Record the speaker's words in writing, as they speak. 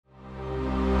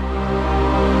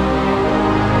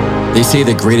They say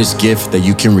the greatest gift that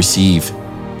you can receive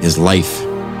is life.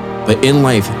 But in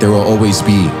life, there will always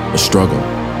be a struggle.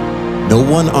 No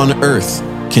one on earth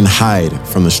can hide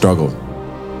from the struggle.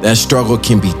 That struggle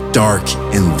can be dark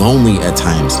and lonely at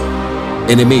times,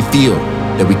 and it may feel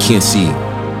that we can't see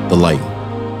the light.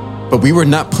 But we were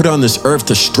not put on this earth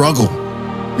to struggle.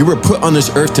 We were put on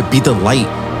this earth to be the light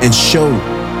and show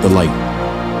the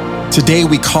light. Today,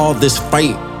 we call this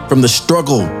fight from the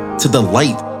struggle to the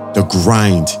light, the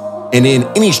grind. And in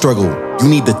any struggle, you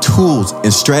need the tools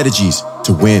and strategies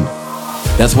to win.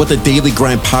 That's what the Daily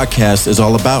Grind podcast is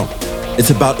all about. It's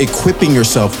about equipping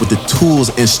yourself with the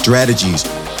tools and strategies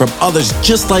from others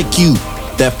just like you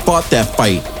that fought that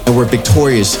fight and were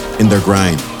victorious in their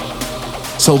grind.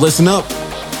 So listen up.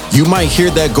 You might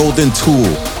hear that golden tool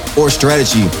or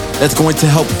strategy that's going to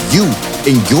help you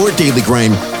in your daily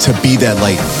grind to be that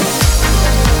light.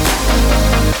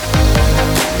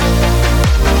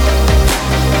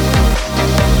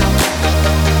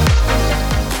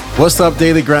 What's up,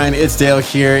 Daily Grind? It's Dale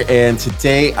here, and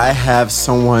today I have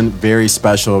someone very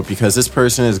special because this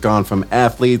person has gone from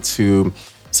athlete to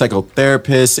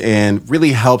psychotherapist and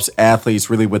really helps athletes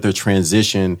really with their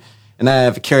transition. And I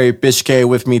have Kerri Bicskei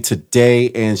with me today,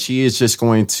 and she is just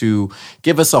going to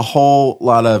give us a whole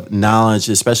lot of knowledge,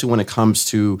 especially when it comes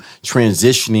to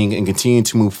transitioning and continuing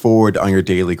to move forward on your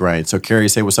daily grind. So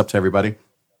Kerri, say what's up to everybody.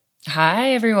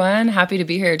 Hi, everyone. Happy to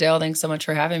be here, Dale. Thanks so much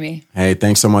for having me. Hey,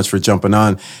 thanks so much for jumping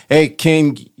on. Hey,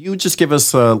 can you just give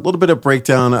us a little bit of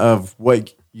breakdown of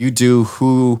what you do,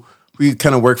 who you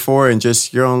kind of work for, and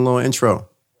just your own little intro?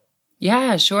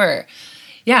 Yeah, sure.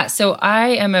 Yeah, so I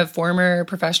am a former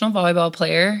professional volleyball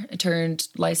player turned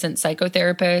licensed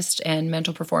psychotherapist and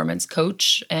mental performance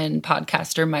coach and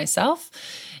podcaster myself.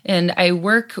 And I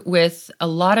work with a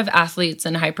lot of athletes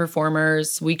and high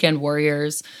performers, weekend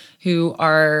warriors who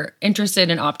are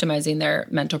interested in optimizing their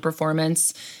mental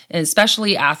performance, and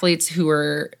especially athletes who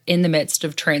are in the midst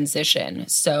of transition.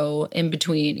 So in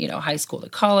between, high school to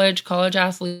college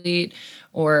athlete,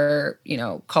 or,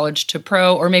 college to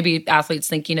pro, or maybe athletes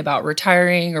thinking about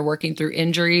retiring or working through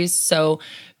injuries. So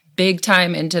big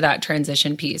time into that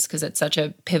transition piece because it's such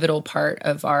a pivotal part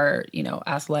of our,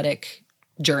 athletic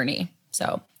journey.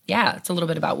 So yeah, it's a little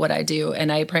bit about what I do.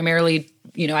 And I primarily,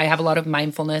 I have a lot of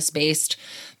mindfulness-based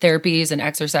therapies and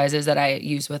exercises that I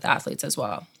use with athletes as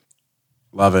well.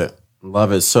 Love it.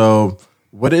 Love it. So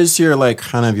what is your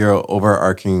kind of your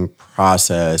overarching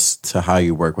process to how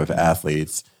you work with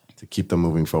athletes to keep them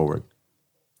moving forward?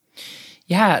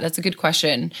 Yeah, that's a good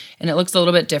question. And it looks a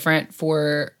little bit different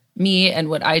for me and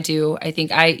what I do. I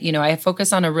think I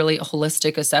focus on a really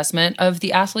holistic assessment of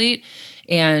the athlete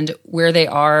and where they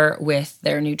are with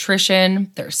their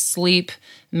nutrition, their sleep,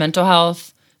 mental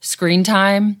health, screen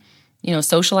time,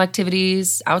 social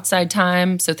activities, outside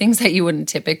time. So things that you wouldn't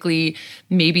typically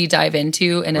maybe dive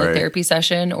into in a therapy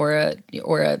session or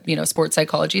a sports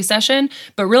psychology session.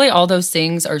 But really all those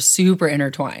things are super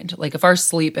intertwined. Like if we're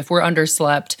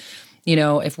underslept,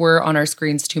 if we're on our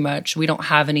screens too much, we don't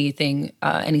have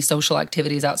any social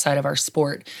activities outside of our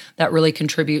sport that really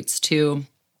contributes to,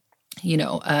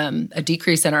 a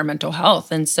decrease in our mental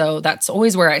health. And so that's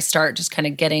always where I start, just kind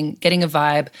of getting a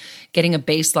vibe, getting a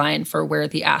baseline for where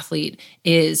the athlete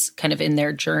is kind of in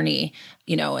their journey,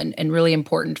 and really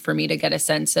important for me to get a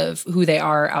sense of who they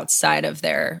are outside of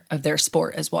their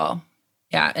sport as well.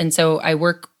 Yeah. And so I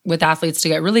work with athletes to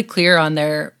get really clear on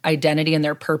their identity and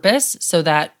their purpose so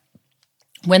that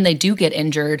when they do get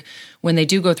injured, when they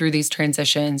do go through these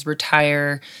transitions,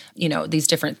 retire, these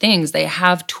different things, they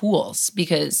have tools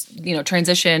because,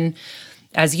 transition,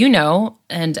 as you know,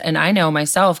 and I know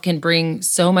myself, can bring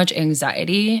so much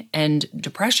anxiety and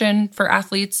depression for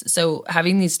athletes. So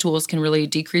having these tools can really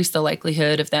decrease the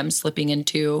likelihood of them slipping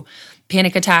into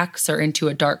panic attacks or into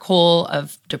a dark hole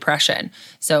of depression.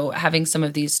 So having some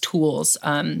of these tools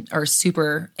are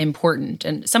super important.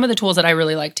 And some of the tools that I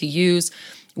really like to use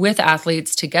with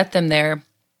athletes to get them there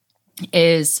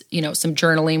is, some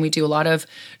journaling. We do a lot of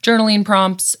journaling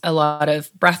prompts, a lot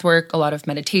of breath work, a lot of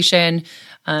meditation,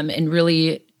 and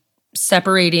really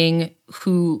separating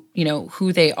who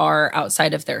they are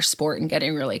outside of their sport and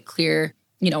getting really clear,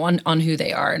 on who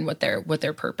they are and what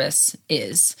their purpose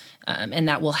is. And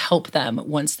that will help them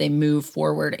once they move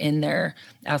forward in their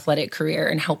athletic career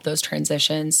and help those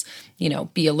transitions,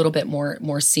 be a little bit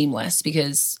more seamless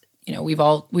because we've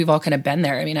all kind of been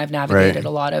there. I mean, I've navigated a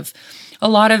lot of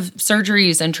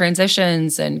surgeries and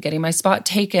transitions and getting my spot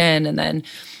taken and then,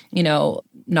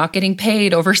 not getting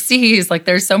paid overseas. Like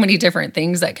there's so many different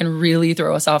things that can really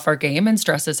throw us off our game and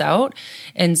stress us out.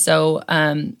 And so,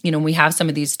 when we have some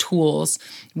of these tools,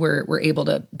 we're able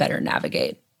to better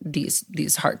navigate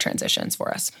these hard transitions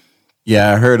for us.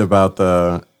 Yeah, I heard about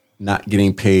the not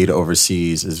getting paid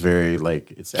overseas is very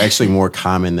like it's actually more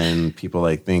common than people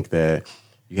like think that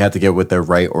you have to get with the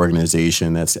right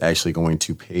organization that's actually going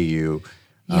to pay you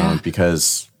Yeah.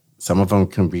 because some of them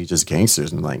can be just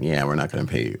gangsters and like, yeah, we're not going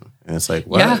to pay you. And it's like,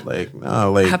 what? Yeah. Like,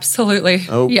 no, like, Absolutely.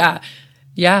 oh, Yeah.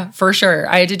 Yeah, for sure.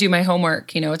 I had to do my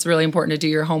homework. It's really important to do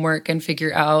your homework and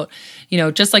figure out,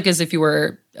 just like as if you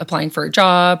were applying for a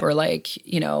job or like,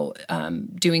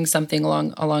 doing something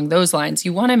along those lines.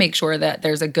 You want to make sure that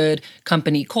there's a good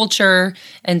company culture.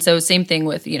 And so same thing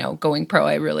with, going pro.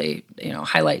 I really,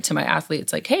 highlight to my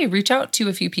athletes like, hey, reach out to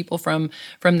a few people from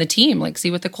the team, like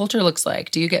see what the culture looks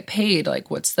like. Do you get paid? Like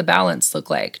what's the balance look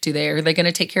like? Are they going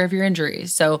to take care of your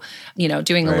injuries? So,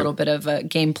 doing a little bit of a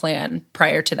game plan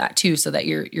prior to that too, so that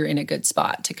you're in a good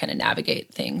spot to kind of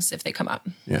navigate things if they come up.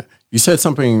 yeah. You said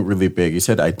something really big. You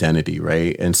said identity,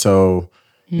 right? And so,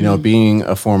 being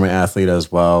a former athlete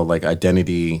as well, like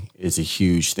identity is a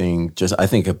huge thing. Just, I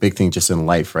think a big thing just in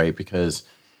life, right? Because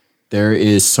there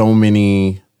is so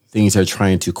many things that are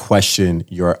trying to question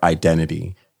your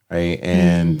identity, right?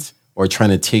 And, or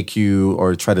trying to take you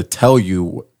or try to tell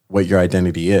you what your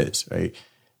identity is, right?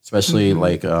 Especially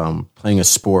like playing a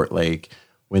sport, like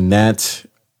when that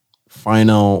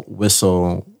final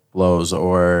whistle blows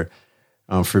or,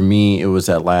 for me, it was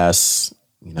that last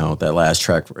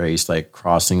track race, like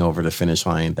crossing over the finish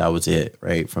line. That was it,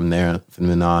 right? From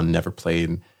then on, never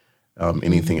played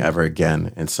anything ever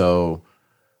again. And so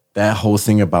that whole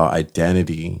thing about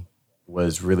identity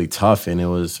was really tough, and it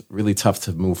was really tough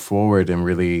to move forward and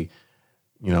really,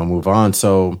 move on.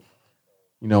 So,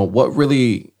 what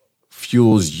really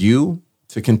fuels you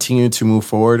to continue to move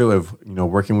forward of,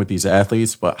 working with these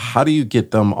athletes, but how do you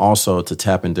get them also to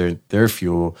tap into their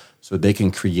fuel so they can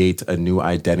create a new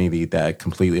identity that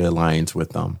completely aligns with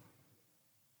them?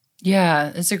 Yeah,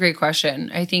 that's a great question.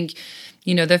 I think,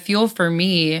 the fuel for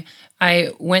me,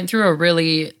 I went through a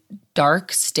really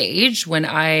dark stage when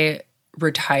I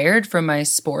retired from my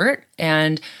sport,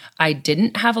 and I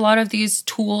didn't have a lot of these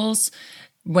tools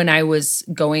when I was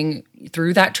going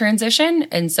through that transition.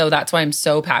 And so that's why I'm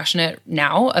so passionate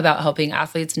now about helping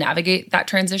athletes navigate that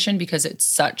transition, because it's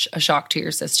such a shock to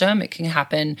your system. It can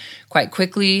happen quite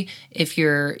quickly if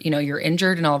you're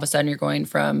injured and all of a sudden you're going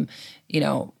from,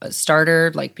 a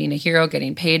starter, like being a hero,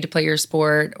 getting paid to play your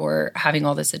sport, or having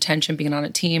all this attention, being on a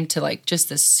team, to like just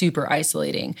this super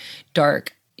isolating,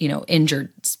 dark,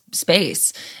 injured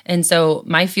space. And so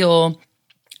my fuel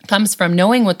comes from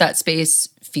knowing what that space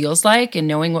feels like and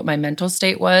knowing what my mental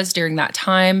state was during that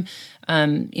time,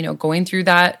 going through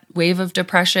that wave of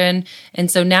depression.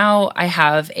 And so now I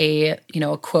have a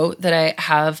quote that I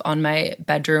have on my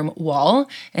bedroom wall,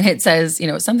 and it says,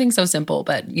 something so simple,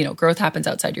 but, growth happens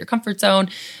outside your comfort zone,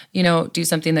 do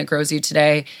something that grows you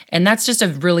today. And that's just a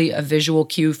visual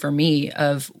cue for me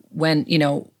of when,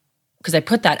 because I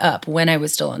put that up when I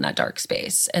was still in that dark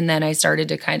space. And then I started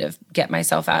to kind of get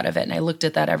myself out of it. And I looked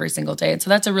at that every single day. And so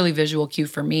that's a really visual cue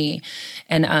for me.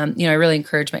 And, I really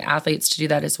encourage my athletes to do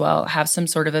that as well. Have some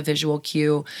sort of a visual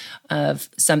cue of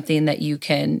something that you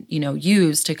can,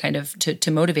 use to kind of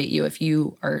to motivate you if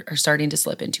you are starting to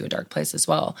slip into a dark place as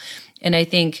well. And I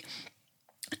think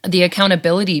the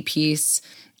accountability piece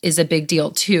is a big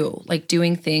deal too, like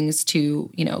doing things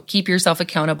to, keep yourself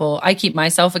accountable. I keep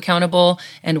myself accountable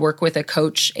and work with a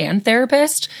coach and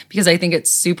therapist, because I think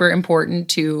it's super important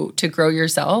to grow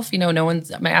yourself.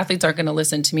 My athletes aren't going to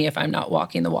listen to me if I'm not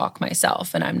walking the walk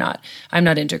myself, and I'm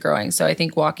not into growing. So I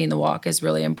think walking the walk is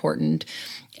really important,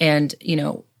 and,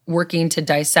 working to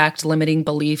dissect limiting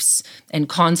beliefs and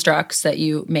constructs that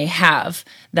you may have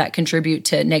that contribute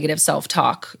to negative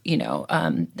self-talk,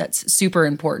 that's super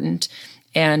important.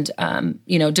 And,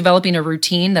 developing a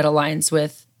routine that aligns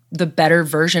with the better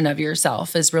version of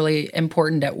yourself is really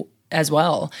important as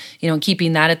well, and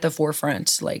keeping that at the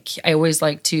forefront. Like I always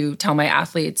like to tell my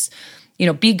athletes,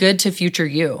 be good to future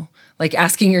you, like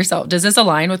asking yourself, does this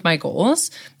align with my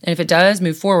goals? And if it does,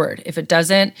 move forward. If it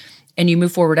doesn't, and you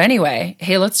move forward anyway,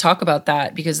 hey, let's talk about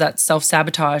that, because that's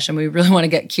self-sabotage, and we really want to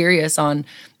get curious on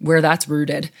where that's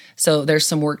rooted. So there's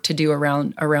some work to do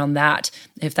around that,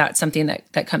 if that's something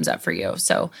that comes up for you.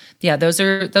 So yeah, those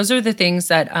are the things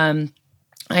that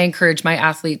I encourage my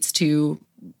athletes to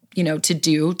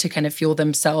do to kind of fuel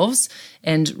themselves,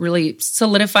 and really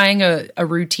solidifying a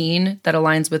routine that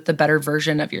aligns with the better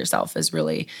version of yourself is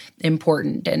really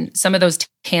important. And some of those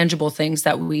tangible things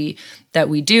that we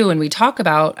do and we talk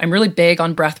about, I'm really big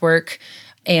on breath work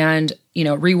and,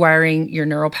 rewiring your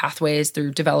neural pathways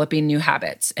through developing new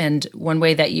habits. And one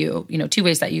way that two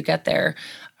ways that you get there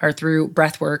are through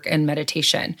breath work and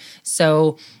meditation.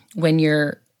 So when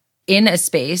you're in a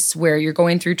space where you're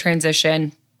going through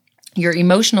transition, your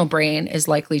emotional brain is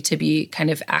likely to be kind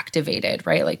of activated,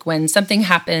 right? Like when something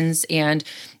happens and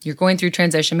you're going through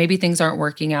transition, maybe things aren't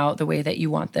working out the way that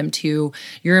you want them to,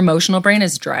 your emotional brain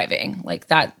is driving. Like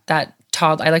that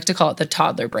I like to call it the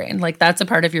toddler brain. Like that's a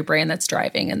part of your brain that's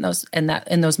driving in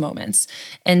those moments.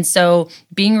 And so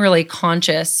being really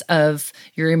conscious of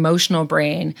your emotional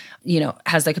brain,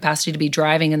 has the capacity to be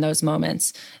driving in those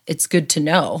moments. It's good to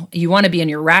know. You want to be in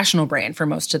your rational brain for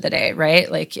most of the day,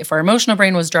 right? Like if our emotional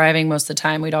brain was driving most of the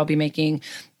time, we'd all be making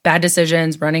bad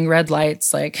decisions, running red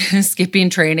lights, like skipping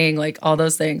training, like all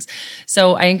those things.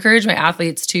 So I encourage my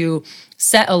athletes to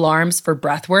set alarms for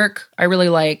breath work. I really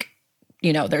like,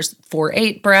 there's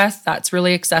 4-8 breath. That's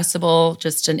really accessible.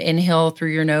 Just an inhale through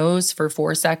your nose for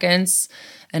 4 seconds,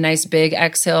 a nice big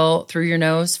exhale through your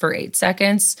nose for 8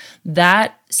 seconds.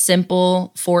 That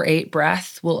simple 4-8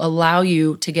 breath will allow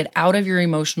you to get out of your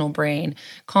emotional brain,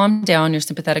 calm down your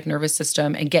sympathetic nervous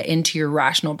system, and get into your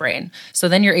rational brain. So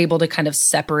then you're able to kind of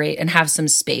separate and have some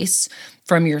space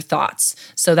from your thoughts.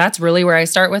 So that's really where I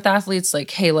start with athletes.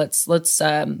 Like, hey, let's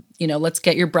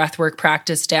get your breath work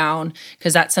practice down,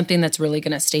 because that's something that's really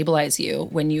going to stabilize you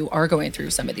when you are going through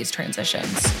some of these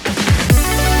transitions.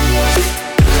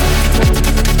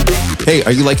 Hey,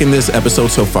 are you liking this episode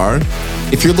so far?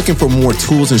 If you're looking for more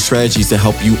tools and strategies to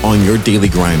help you on your daily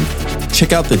grind,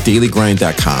 check out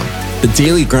thedailygrind.com. The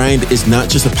Daily Grind is not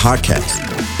just a podcast.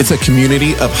 It's a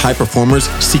community of high performers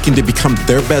seeking to become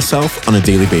their best self on a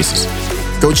daily basis.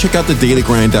 Go check out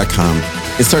thedailygrind.com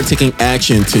and start taking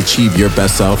action to achieve your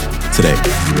best self today.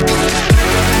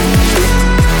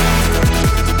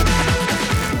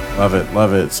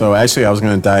 Love it. So actually, I was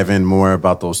going to dive in more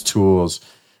about those tools.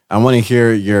 I want to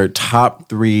hear your top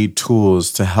 3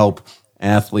 tools to help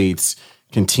athletes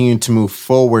continue to move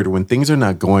forward when things are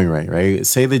not going right?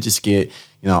 Say they just get,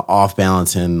 off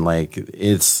balance and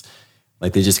it's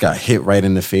like they just got hit right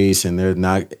in the face and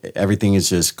everything is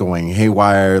just going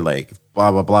haywire, like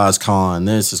blah, blah, blah is calling,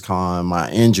 this is calling, am I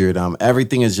injured?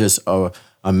 Everything is just a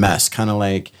mess, kind of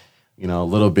like, a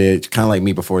little bit, kind of like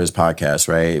me before this podcast,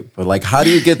 right? But how do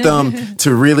you get them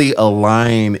to really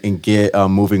align and get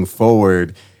moving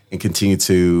forward and continue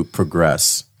to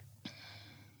progress?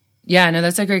 Yeah, no,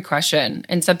 that's a great question.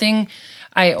 And something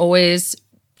I always,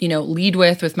 lead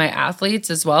with my athletes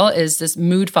as well is this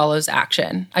mood follows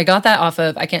action. I got that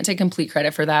I can't take complete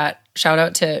credit for that. Shout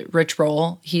out to Rich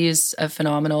Roll. He's a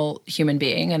phenomenal human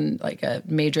being and like a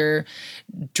major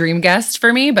dream guest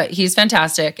for me, but he's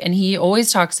fantastic. And he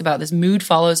always talks about this mood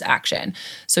follows action.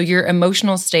 So your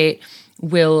emotional state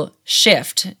will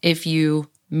shift if you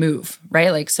move,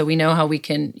 right? So we know how we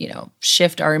can,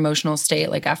 shift our emotional state,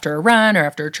 like after a run or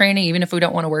after a training. Even if we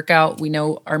don't want to work out, we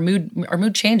know our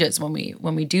mood changes when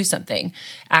we do something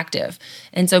active.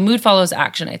 And so mood follows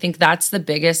action. I think that's the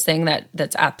biggest thing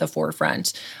that's at the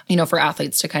forefront, for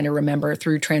athletes to kind of remember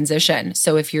through transition.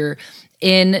 So if you're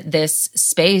in this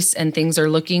space and things are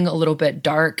looking a little bit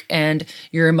dark and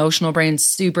your emotional brain's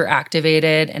super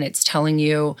activated and it's telling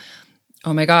you,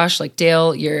 oh my gosh, like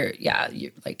Dale, you're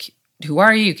like, who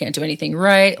are you? You can't do anything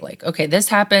right. Like, okay, this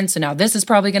happened. So now this is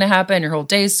probably going to happen. Your whole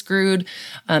day's screwed.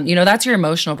 That's your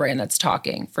emotional brain that's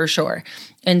talking for sure.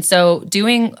 And so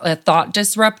doing a thought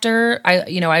disruptor,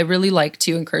 I really like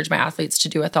to encourage my athletes to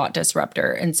do a thought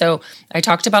disruptor. And so I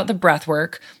talked about the breath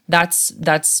work. That's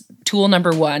tool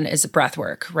number 1 is breath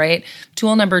work, right?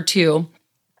 Tool number 2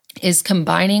 is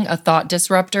combining a thought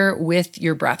disruptor with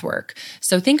your breath work.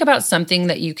 So think about something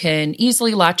that you can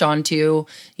easily latch onto,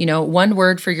 one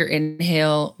word for your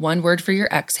inhale, one word for your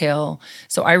exhale.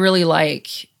 So I really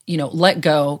like, let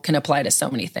go can apply to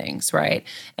so many things, right?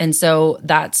 And so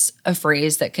that's a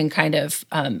phrase that can kind of,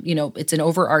 it's an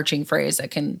overarching phrase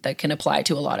that can apply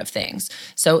to a lot of things.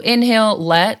 So inhale,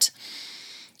 let,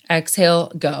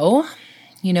 exhale, go,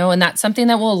 and that's something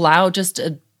that will allow just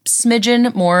a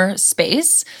smidgen more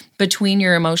space between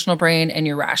your emotional brain and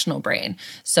your rational brain.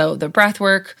 So the breath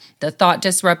work, the thought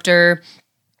disruptor,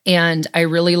 and I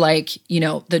really like,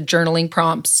 the journaling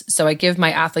prompts. So I give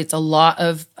my athletes a lot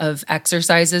of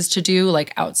exercises to do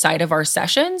like outside of our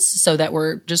sessions so that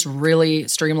we're just really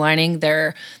streamlining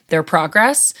their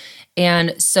progress.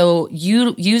 And so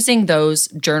using those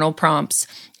journal prompts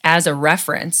as a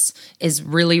reference is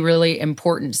really, really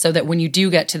important so that when you do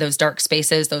get to those dark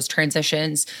spaces, those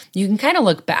transitions, you can kind of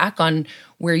look back on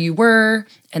where you were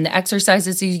and the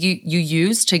exercises you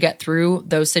used to get through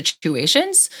those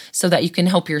situations so that you can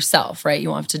help yourself, right? You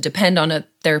won't have to depend on a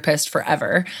therapist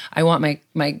forever. I want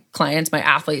my clients, my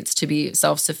athletes to be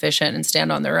self-sufficient and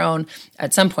stand on their own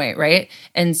at some point, right?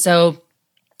 And so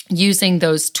using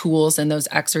those tools and those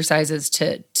exercises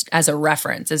to as a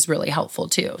reference is really helpful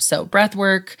too. So breath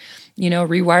work,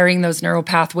 rewiring those neural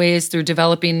pathways through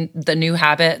developing the new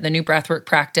habit, the new breath work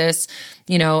practice,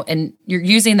 and you're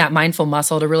using that mindful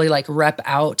muscle to really like rep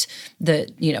out the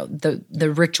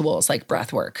rituals like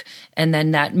breath work. And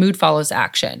then that mood follows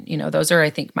action. Those are, I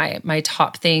think, my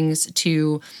top things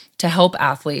to help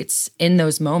athletes in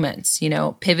those moments.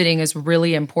 Pivoting is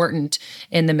really important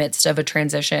in the midst of a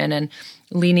transition, and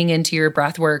leaning into your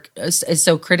breath work is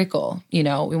so critical.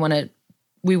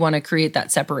 We want to create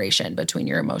that separation between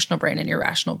your emotional brain and your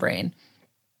rational brain.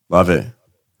 Love it.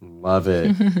 Love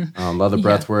the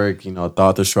breath work,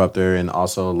 thought disruptor, and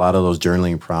also a lot of those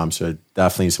journaling prompts are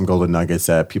definitely some golden nuggets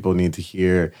that people need to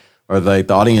hear, or like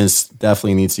the audience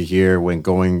definitely needs to hear when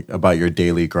going about your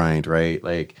daily grind, right?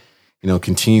 Like,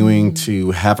 continuing to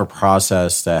have a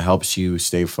process that helps you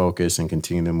stay focused and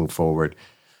continue to move forward.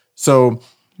 So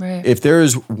if there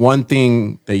is one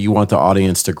thing that you want the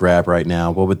audience to grab right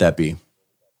now, what would that be?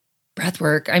 Breath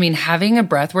work. I mean, having a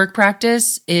breath work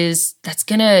practice that's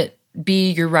going to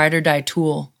be your ride or die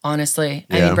tool, honestly.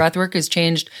 Yeah. I mean, breath work has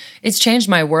changed. It's changed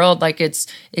my world. Like it's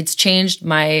changed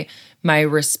my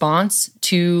response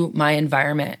to my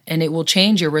environment, and it will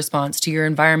change your response to your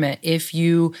environment if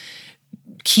you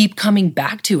keep coming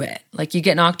back to it. Like you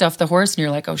get knocked off the horse and you're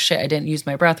like, oh shit, I didn't use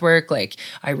my breath work. Like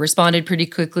I responded pretty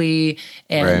quickly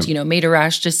and, made a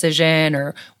rash decision,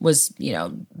 or was,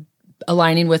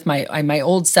 aligning with my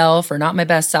old self or not my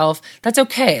best self. That's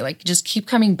okay. Like just keep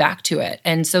coming back to it.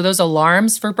 And so those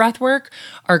alarms for breath work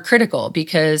are critical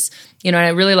because, and I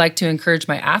really like to encourage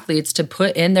my athletes to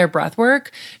put in their breath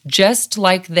work just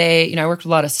like I worked with a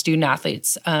lot of student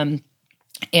athletes.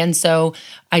 And so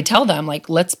I tell them, like,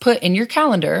 let's put in your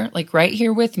calendar, like right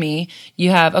here with me, you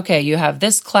have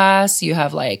this class, you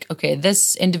have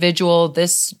this individual,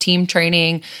 this team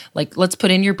training, like, let's put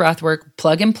in your breath work,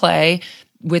 plug and play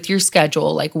with your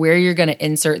schedule, like where you're going to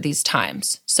insert these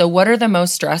times. So what are the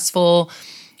most stressful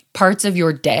parts of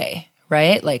your day?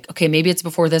 Right? Like, okay, maybe it's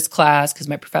before this class because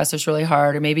my professor's really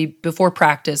hard, or maybe before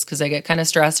practice because I get kind of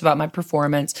stressed about my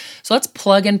performance. So let's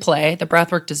plug and play. The breath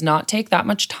work does not take that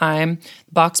much time.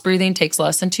 Box breathing takes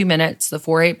less than 2 minutes. The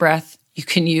 4-8 breath you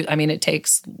can use, it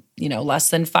takes, less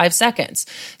than 5 seconds.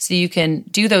 So you can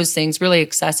do those things really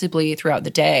accessibly throughout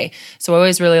the day. So I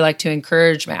always really like to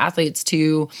encourage my athletes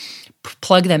to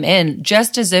plug them in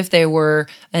just as if they were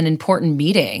an important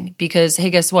meeting, because, hey,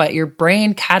 guess what? Your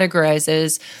brain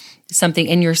categorizes something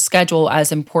in your schedule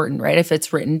as important, right? If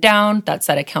it's written down, that's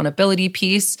that accountability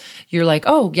piece. You're like,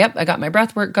 oh, yep, I got my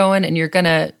breath work going, and you're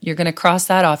gonna cross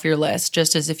that off your list,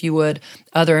 just as if you would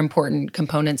other important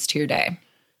components to your day.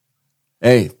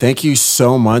 Hey, thank you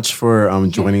so much for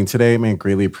joining today, man.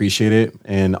 Greatly appreciate it.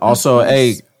 And also,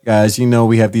 hey, guys,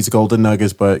 we have these golden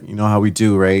nuggets, but you know how we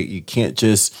do, right? You can't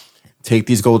just take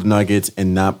these golden nuggets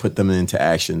and not put them into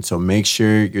action. So make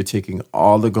sure you're taking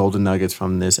all the golden nuggets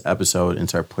from this episode and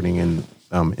start putting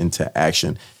into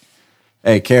action.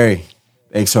 Hey, Kerri,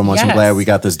 thanks so much. Yes. I'm glad we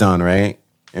got this done, right?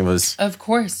 It was, of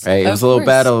course, right? It was a little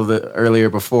battle earlier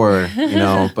before,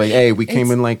 but hey, we came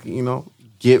in like,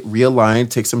 get realigned,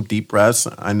 take some deep breaths.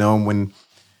 I know when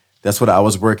that's what I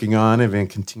was working on, and then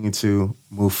continue to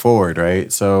move forward,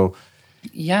 right? So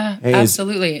yeah, hey,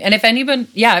 absolutely. And if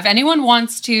anyone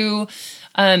wants to,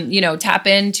 tap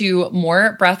into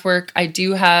more breath work, I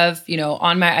do have,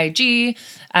 on my IG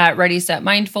at Ready, Set,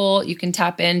 Mindful, you can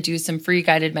tap in, do some free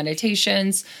guided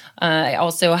meditations. I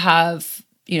also have,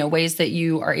 ways that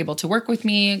you are able to work with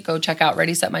me. Go check out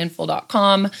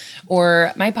readysetmindful.com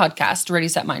or my podcast, Ready,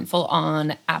 Set, Mindful,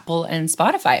 on Apple and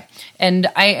Spotify. And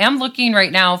I am looking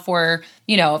right now for,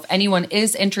 if anyone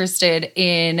is interested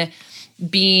in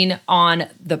being on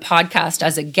the podcast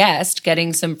as a guest,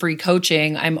 getting some free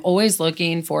coaching. I'm always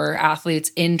looking for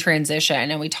athletes in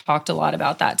transition, and we talked a lot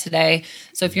about that today.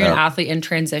 So if you're an athlete in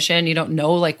transition, you don't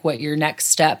know like what your next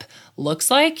step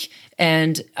looks like,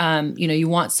 and you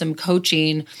want some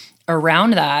coaching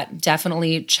around that,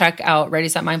 definitely check out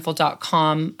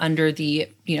readysetmindful.com under the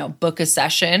book a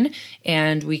session,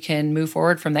 and we can move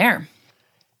forward from there.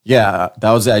 Yeah,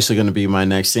 that was actually going to be my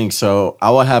next thing. So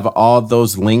I will have all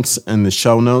those links in the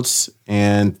show notes,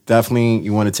 and definitely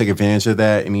you want to take advantage of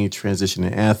that. Any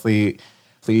transitioning athlete,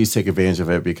 please take advantage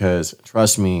of it, because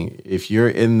trust me, if you're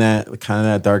in that kind of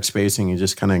that dark space and you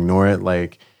just kind of ignore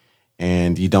it,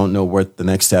 and you don't know what the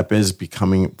next step is,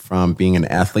 becoming from being an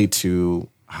athlete to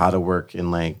how to work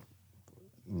in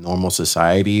normal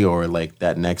society or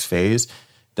that next phase,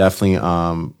 definitely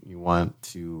you want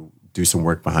to do some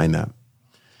work behind that.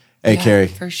 Hey, Kerri,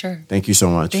 for sure. Thank you so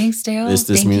much. Thanks, Dale.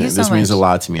 This means a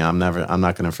lot to me. I'm not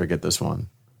going to forget this one.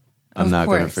 I'm not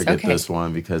going to forget this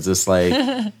one because it's like,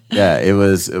 yeah, it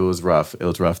was rough. It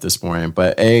was rough this morning.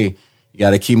 But hey, you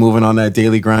got to keep moving on that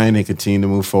daily grind and continue to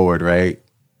move forward, right?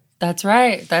 That's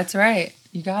right. That's right.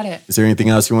 You got it. Is there anything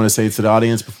else you want to say to the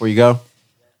audience before you go?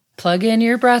 Plug in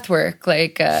your breath work.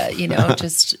 Like,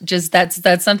 just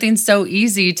that's something so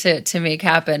easy to make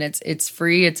happen. It's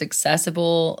free. It's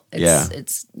accessible.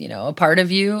 It's a part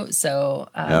of you. So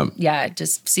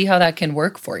just see how that can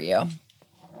work for you.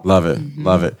 Love it. Mm-hmm.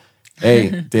 Love it.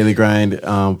 Hey, Daily Grind.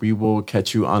 We will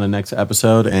catch you on the next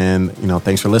episode. And,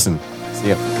 thanks for listening. See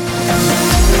ya.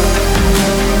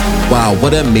 Wow,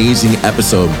 what an amazing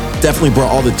episode. Definitely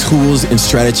brought all the tools and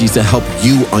strategies to help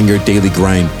you on your daily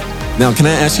grind. Now, can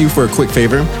I ask you for a quick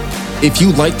favor? If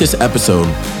you like this episode,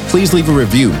 please leave a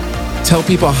review. Tell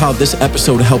people how this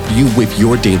episode helped you with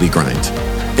your daily grind.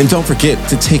 And don't forget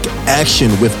to take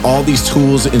action with all these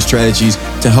tools and strategies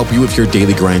to help you with your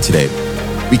daily grind today.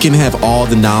 We can have all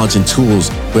the knowledge and tools,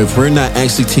 but if we're not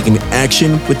actually taking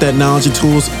action with that knowledge and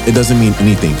tools, it doesn't mean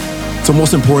anything. So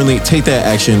most importantly, take that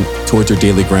action towards your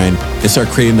daily grind and start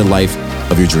creating the life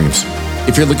of your dreams.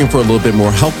 If you're looking for a little bit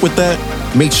more help with that,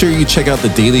 make sure you check out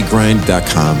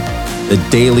thedailygrind.com,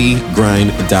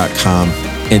 thedailygrind.com,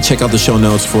 and check out the show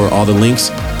notes for all the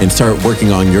links and start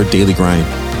working on your daily grind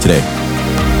today.